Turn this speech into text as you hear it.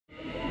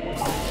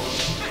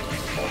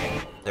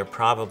There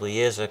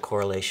probably is a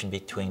correlation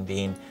between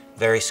being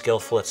very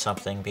skillful at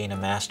something, being a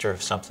master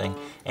of something,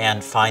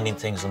 and finding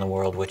things in the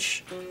world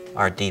which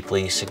are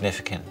deeply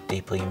significant,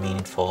 deeply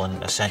meaningful,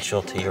 and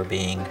essential to your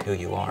being who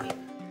you are.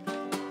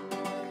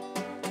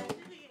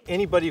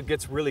 Anybody who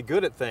gets really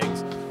good at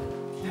things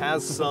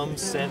has some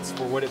sense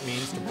for what it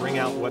means to bring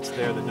out what's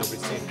there that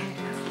nobody's seen.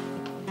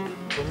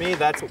 For me,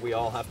 that's what we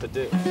all have to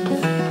do.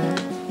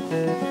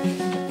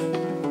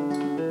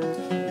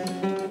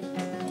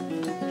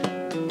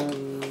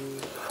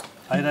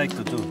 I like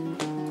to do.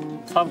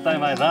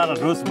 Sometimes I rather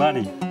lose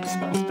money.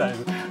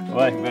 Sometimes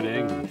I'm very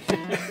angry.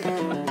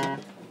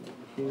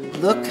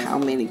 Look how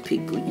many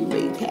people you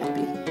made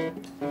happy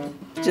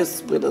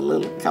just with a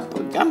little cup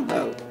of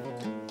gumbo.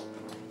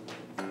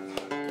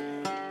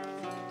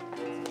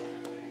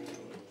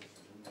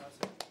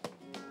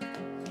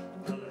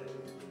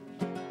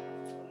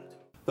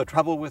 The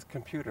trouble with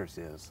computers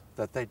is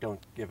that they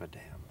don't give a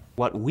damn.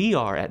 What we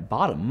are at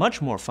bottom,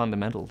 much more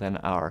fundamental than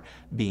our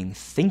being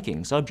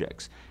thinking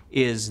subjects,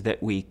 is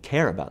that we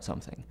care about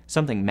something.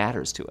 Something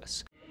matters to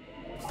us.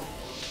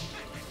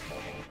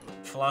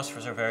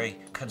 Philosophers are very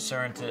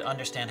concerned to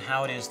understand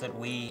how it is that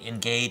we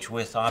engage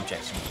with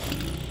objects.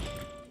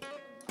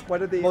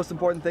 What are the most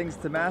important things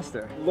to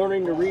master?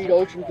 Learning to read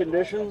ocean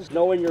conditions,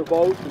 knowing your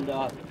boat, and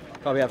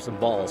Probably have some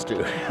balls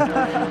too.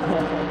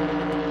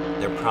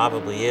 There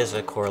probably is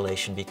a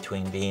correlation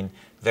between being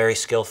very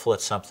skillful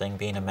at something,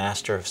 being a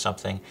master of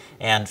something,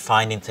 and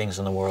finding things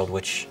in the world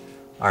which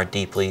are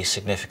deeply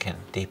significant,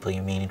 deeply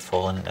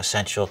meaningful, and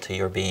essential to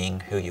your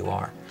being who you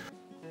are.